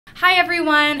Hi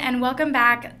everyone, and welcome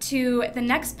back to the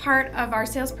next part of our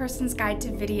Salesperson's Guide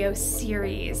to Video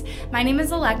series. My name is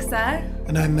Alexa.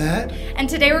 And I'm Matt. And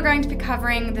today we're going to be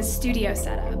covering the studio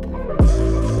setup.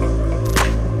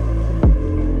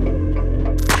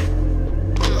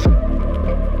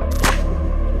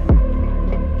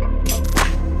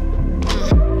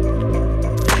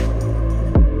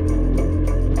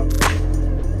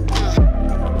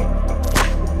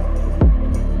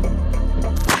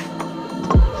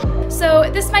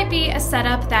 So this might be a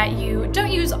setup that you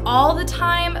don't use all the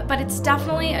time, but it's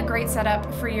definitely a great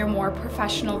setup for your more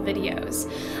professional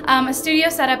videos. A studio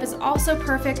setup is also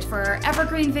perfect for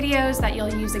evergreen videos that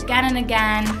you'll use again and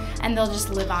again, and they'll just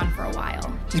live on for a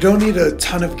while. You don't need a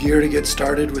ton of gear to get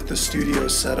started with the studio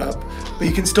setup, but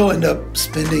you can still end up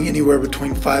spending anywhere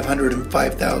between $500 and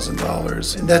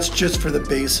 $5,000, and that's just for the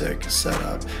basic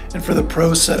setup. And for the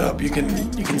pro setup, you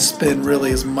can spend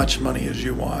really as much money as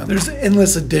you want. There's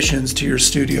endless additions to your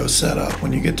studio setup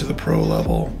when you get to the pro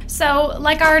level. So,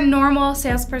 like our normal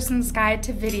Salesperson's Guide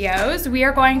to Videos, we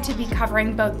are going to be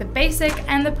covering both the basic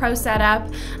and the pro setup.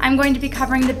 I'm going to be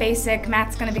covering the basic,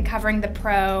 Matt's going to be covering the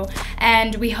pro,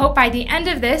 and we hope by the end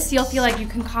of this you'll feel like you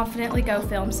can confidently go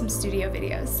film some studio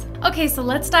videos. Okay, so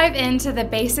let's dive into the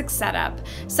basic setup.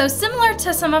 So similar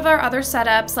to some of our other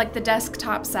setups, like the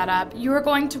desktop setup, you are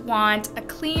going to want a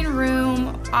clean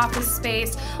room, office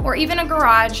space, or even a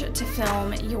garage to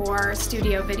film your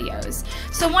studio videos.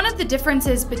 So one of the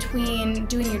differences between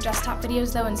doing your desktop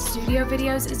videos though and studio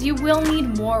videos is you will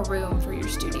need more room for your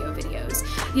studio videos.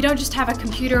 You don't just have a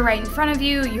computer right in front of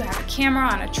you, you have a camera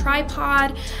on a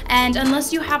tripod, and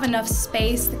unless you have enough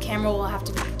space, the camera will have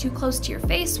to be too close to your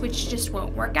face, which just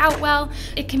won't work out well.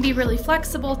 It can be really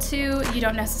flexible too. You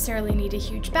don't necessarily need a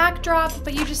huge backdrop,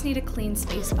 but you just need a clean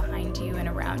space behind you and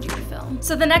around you to film.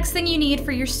 So the next thing you need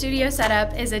for your studio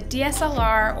setup is a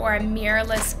DSLR or a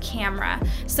mirrorless camera.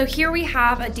 So here we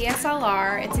have a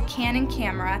DSLR, it's a Canon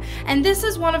camera, and this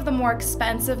is one of the more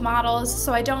expensive models,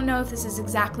 so I don't know if this is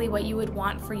exactly what you would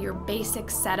want for your basic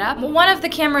setup. One of the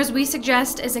cameras we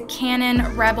suggest is a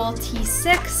Canon Rebel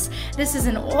T6. This is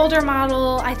an older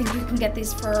model. I think you can get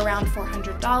these for around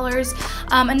 $400.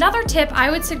 Another tip I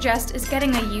would suggest is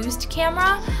getting a used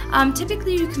camera.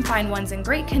 Typically you can find ones in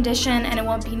great condition and it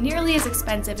won't be nearly as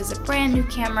expensive as a brand new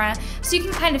camera, so you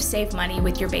can kind of save money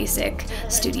with your basic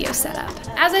studio setup.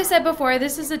 As I said before,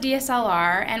 this is a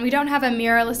DSLR and we don't have a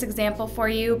mirrorless example for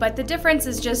you, but the difference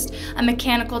is just a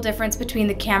mechanical difference between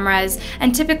the cameras,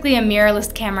 and typically a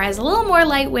mirrorless camera is a little more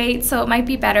lightweight, so it might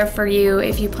be better for you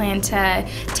if you plan to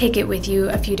take it with you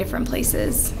a few different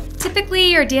places.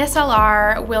 Typically, your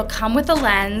DSLR will come with a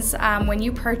lens when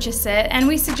you purchase it, and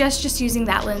we suggest just using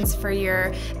that lens for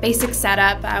your basic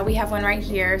setup. We have one right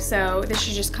here, so this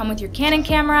should just come with your Canon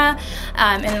camera,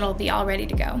 and it'll be all ready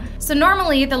to go. So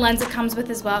normally, the lens it comes with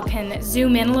as well can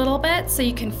zoom in a little bit, so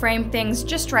you can frame things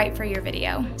just right for your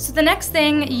video. So the next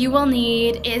thing you will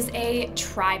need is a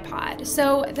tripod.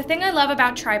 So the thing I love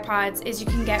about tripods is you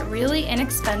can get really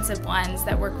inexpensive ones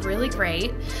that work really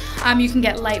great. You can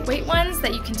get lightweight ones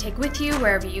that you can take with you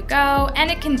wherever you go,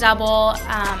 and it can double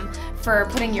for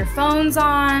putting your phones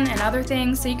on and other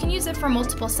things, so you can use it for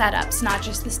multiple setups, not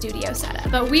just the studio setup.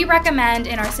 But we recommend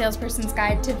in our Salesperson's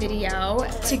Guide to Video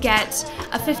to get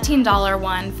a $15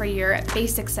 one for your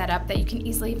basic setup that you can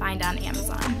easily find on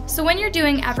Amazon. So when you're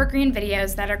doing evergreen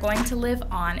videos that are going to live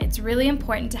on, it's really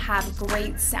important to have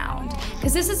great sound,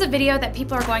 because this is a video that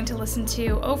people are going to listen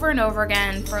to over and over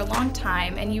again for a long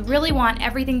time, and you really want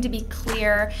everything to be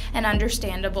clear and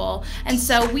understandable. And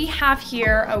so we have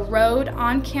here a Rode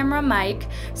on-camera mic,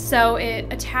 so it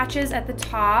attaches at the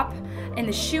top in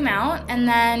the shoe mount, and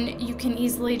then you can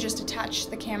easily just attach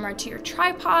the camera to your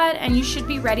tripod and you should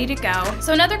be ready to go.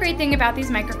 So another great thing about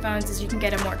these microphones is you can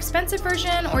get a more expensive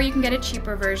version or you can get a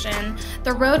cheaper version.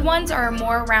 The Rode ones are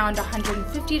more around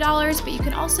 $150, but you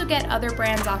can also get other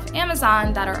brands off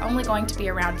Amazon that are only going to be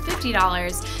around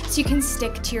 $50, so you can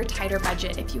stick to your tighter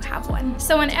budget if you have one.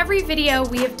 So in every video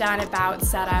we have done about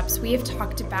setups, we have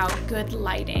talked about good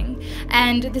lighting,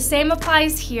 and the same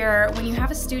applies here. When you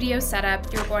have a studio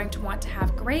setup, you're going to want to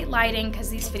have great lighting because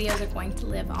these videos are going to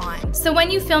live on. So when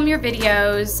you film your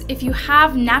videos, if you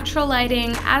have natural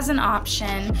lighting as an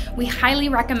option, we highly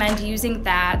recommend using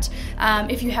that.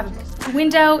 If you have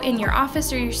window in your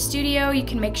office or your studio, you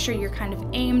can make sure you're kind of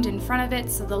aimed in front of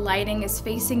it so the lighting is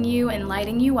facing you and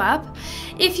lighting you up.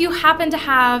 If you happen to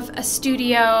have a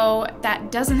studio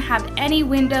that doesn't have any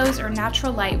windows or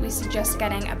natural light, we suggest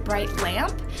getting a bright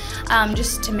lamp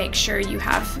just to make sure you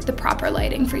have the proper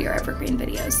lighting for your Evergreen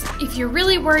videos. If you're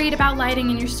really worried about lighting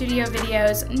in your studio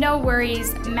videos, no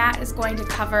worries. Matt is going to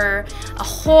cover a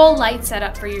whole light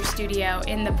setup for your studio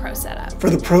in the Pro Setup. For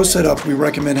the Pro Setup, we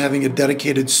recommend having a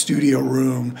dedicated studio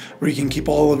room where you can keep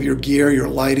all of your gear, your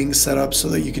lighting set up so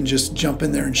that you can just jump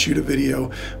in there and shoot a video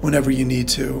whenever you need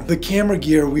to. The camera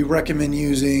gear, we recommend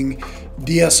using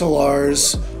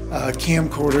DSLRs,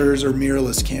 camcorders, or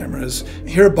mirrorless cameras.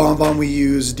 Here at BombBomb, we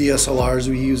use DSLRs.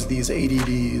 We use these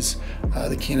 80Ds,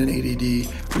 the Canon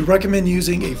 80D. We recommend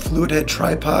using a fluid head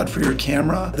tripod for your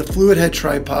camera. The fluid head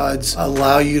tripods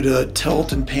allow you to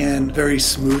tilt and pan very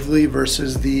smoothly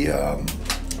versus the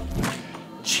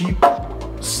cheap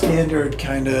standard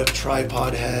kind of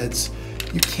tripod heads.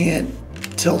 You can't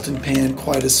tilt and pan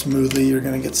quite as smoothly. You're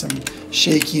gonna get some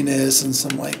shakiness and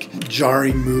some like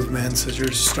jarring movements as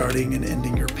you're starting and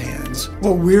ending your pans.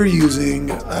 What we're using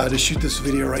to shoot this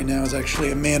video right now is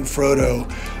actually a Manfrotto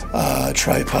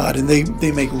tripod, and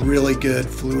they make really good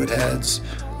fluid heads.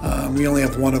 We only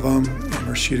have one of them and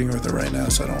we're shooting with it right now,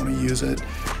 so I don't want to use it.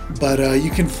 But you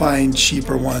can find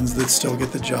cheaper ones that still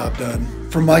get the job done.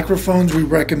 For microphones, we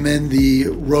recommend the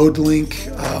Rode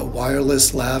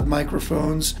wireless lav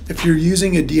microphones. If you're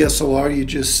using a DSLR, you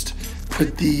just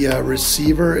put the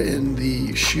receiver in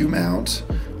the shoe mount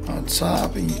on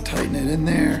top and you tighten it in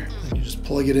there. And you just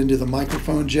plug it into the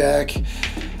microphone jack.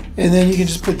 And then you can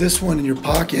just put this one in your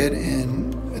pocket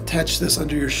and attach this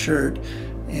under your shirt,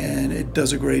 and it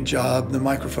does a great job. The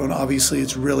microphone, obviously,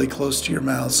 it's really close to your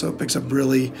mouth, so it picks up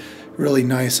really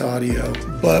nice audio.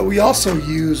 But we also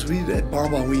use, at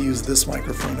BombBomb, we use this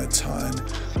microphone a ton.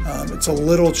 It's a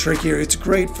little trickier. It's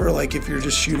great for like if you're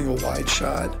just shooting a wide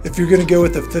shot. If you're gonna go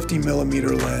with a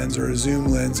 50mm lens or a zoom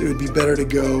lens, it would be better to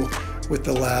go with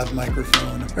the lav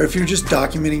microphone. Or if you're just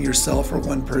documenting yourself or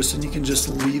one person, you can just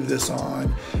leave this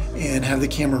on and have the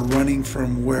camera running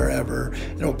from wherever.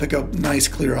 It'll pick up nice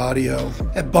clear audio.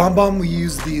 At BombBomb, we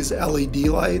use these LED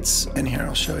lights, and here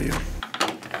I'll show you.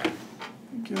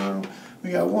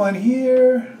 We got one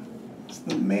here, it's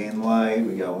the main light.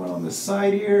 We got one on the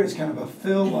side here, it's kind of a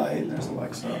fill light. There's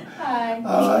Alexa. Hi.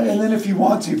 And then if you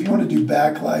want to do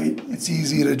backlight, it's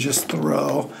easy to just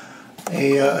throw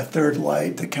a third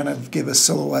light to kind of give a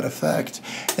silhouette effect,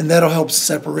 and that'll help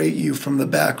separate you from the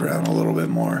background a little bit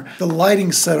more. The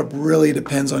lighting setup really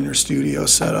depends on your studio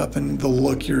setup and the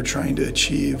look you're trying to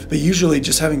achieve, but usually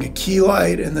just having a key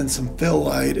light and then some fill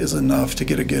light is enough to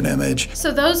get a good image.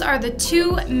 So those are the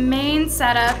two main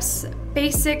setups,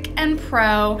 Basic and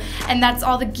Pro, and that's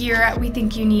all the gear we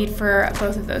think you need for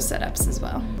both of those setups as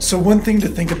well. So one thing to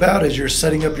think about as you're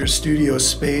setting up your studio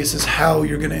space is how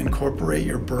you're going to incorporate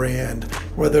your brand,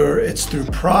 whether it's through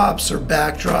props or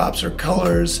backdrops or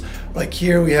colors. Like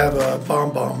here we have a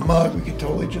BombBomb mug. We could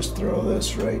totally just throw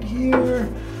this right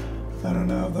here. I don't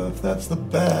know if that's the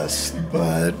best,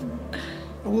 but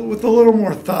with a little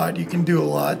more thought, you can do a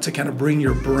lot to kind of bring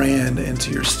your brand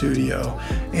into your studio.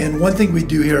 And one thing we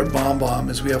do here at BombBomb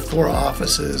is we have 4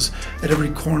 offices at every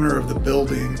corner of the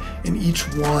building, and each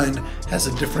one has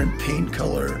a different paint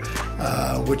color,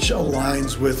 which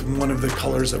aligns with one of the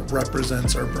colors that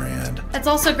represents our brand. That's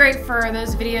also great for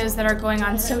those videos that are going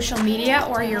on social media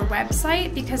or your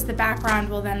website, because the background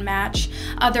will then match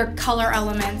other color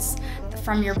elements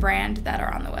from your brand that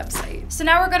are on the website. So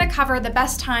now we're going to cover the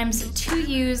best times to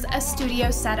use a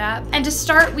studio setup. And to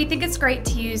start, we think it's great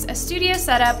to use a studio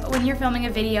setup when you're filming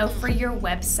a video for your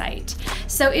website.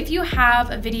 So if you have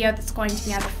a video that's going to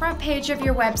be on the front page of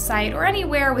your website or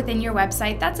anywhere within your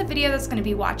website, that's a video that's going to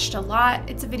be watched a lot.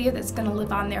 It's a video that's going to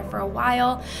live on there for a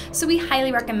while. So we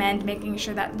highly recommend making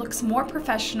sure that looks more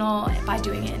professional by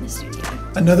doing it in the studio.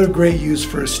 Another great use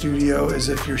for a studio is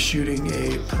if you're shooting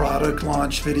a product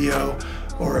launch video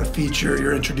or a feature,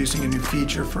 you're introducing a new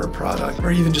feature for a product, or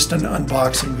even just an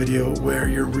unboxing video where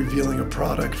you're revealing a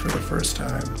product for the first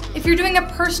time. If you're doing a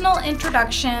personal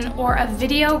introduction or a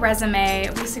video resume,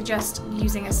 we suggest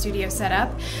using a studio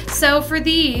setup. So for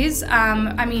these,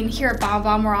 I mean, here at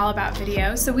BombBomb, we're all about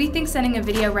video, so we think sending a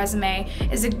video resume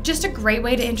is just a great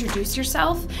way to introduce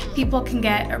yourself. People can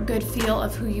get a good feel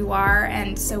of who you are,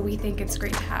 and so we think it's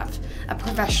great to have a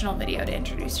professional video to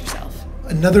introduce yourself.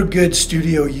 Another good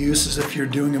studio use is if you're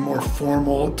doing a more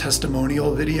formal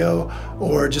testimonial video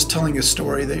or just telling a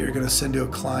story that you're going to send to a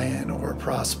client or a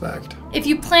prospect. If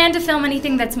you plan to film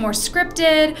anything that's more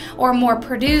scripted or more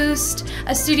produced,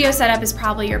 a studio setup is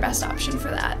probably your best option for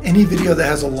that. Any video that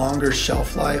has a longer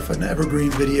shelf life, an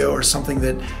evergreen video or something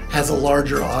that has a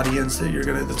larger audience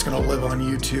that's gonna live on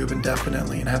YouTube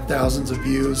indefinitely and have thousands of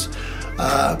views,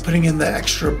 putting in the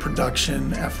extra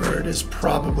production effort is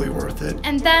probably worth it.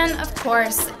 And then, of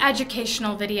course,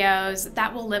 educational videos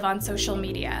that will live on social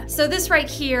media. So this right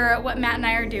here, what Matt and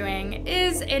I are doing,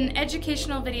 is an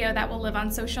educational video that will live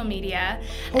on social media.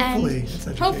 Hopefully it's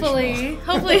educational.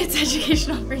 Hopefully it's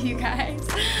educational for you guys.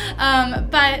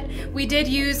 But we did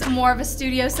use more of a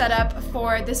studio setup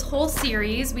for this whole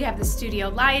series. We have the studio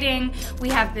lighting, we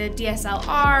have the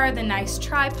DSLR, the nice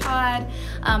tripod,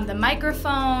 the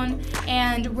microphone,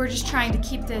 and we're just trying to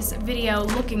keep this video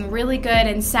looking really good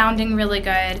and sounding really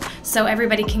good so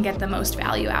everybody can get the most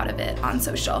value out of it on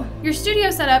social. Your studio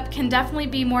setup can definitely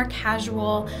be more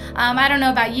casual. I don't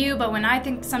know about you, but when I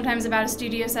think sometimes about a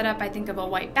studio setup, I think of a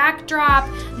white backdrop,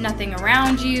 nothing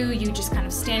around you, you just kind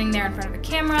of standing there in front of a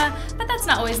camera, but that's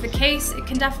not always the case. It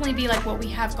can definitely be like what we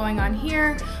have going on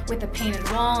here with a painted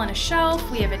wall and a shelf.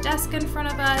 We have a desk in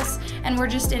front of us, and we're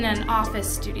just in an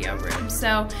office studio room.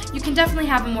 So you can definitely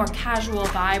have a more casual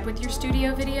vibe with your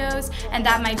studio videos, and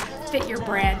that might fit your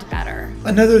brand better.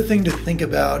 Another thing to think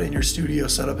about in your studio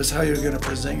setup is how you're going to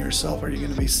present yourself. Are you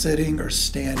going to be sitting or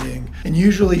standing? And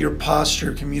usually your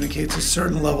posture communicates a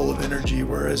certain level of energy,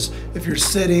 whereas if you're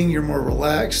sitting, you're more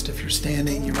relaxed. If you're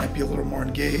standing, you might be a little more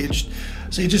engaged.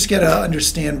 So you just got to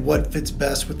understand what fits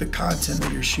best with the content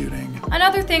that you're shooting.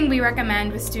 Another thing we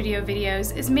recommend with studio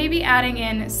videos is maybe adding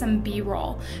in some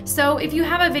B-roll. So if you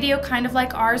have a video kind of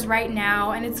like ours right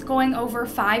now and it's going over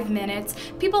 5 minutes,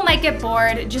 people might get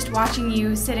bored just watching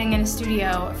you sitting in a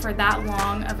studio for that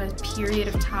long of a period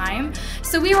of time.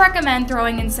 So we recommend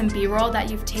throwing in some B-roll that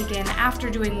you've taken after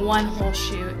doing one whole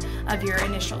shoot of your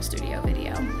initial studio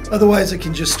video. Otherwise, it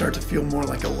can just start to feel more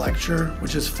like a lecture,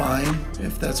 which is fine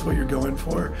if that's what you're going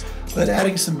for. But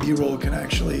adding some B-roll can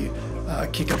actually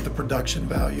kick up the production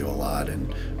value a lot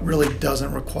and really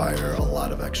doesn't require a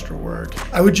lot of extra work.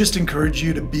 I would just encourage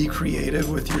you to be creative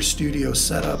with your studio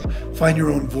setup. Find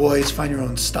your own voice, find your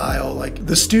own style. Like,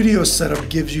 the studio setup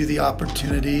gives you the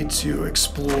opportunity to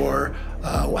explore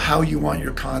how you want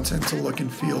your content to look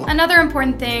and feel. Another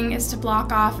important thing is to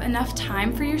block off enough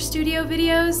time for your studio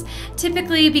videos.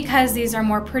 Typically, because these are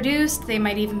more produced, they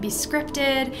might even be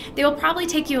scripted, they will probably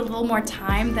take you a little more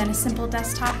time than a simple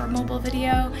desktop or mobile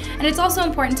video. And it's also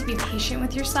important to be patient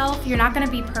with yourself. You're not going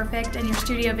to be perfect, and your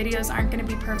studio videos aren't going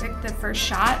to be perfect the first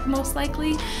shot, most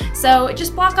likely. So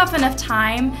just block off enough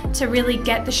time to really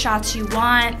get the shots you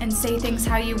want and say things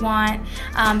how you want,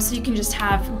 so you can just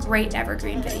have great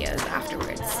evergreen videos afterwards.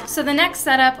 So the next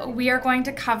setup we are going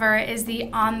to cover is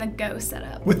the on-the-go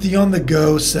setup. With the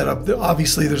on-the-go setup,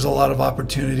 obviously there's a lot of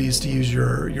opportunities to use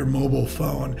your mobile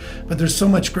phone, but there's so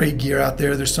much great gear out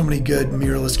there. There's so many good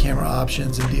mirrorless camera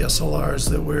options and DSLRs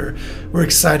that we're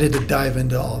excited to dive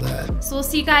into all that. So we'll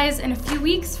see you guys in a few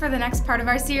weeks for the next part of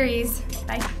our series.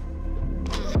 Bye.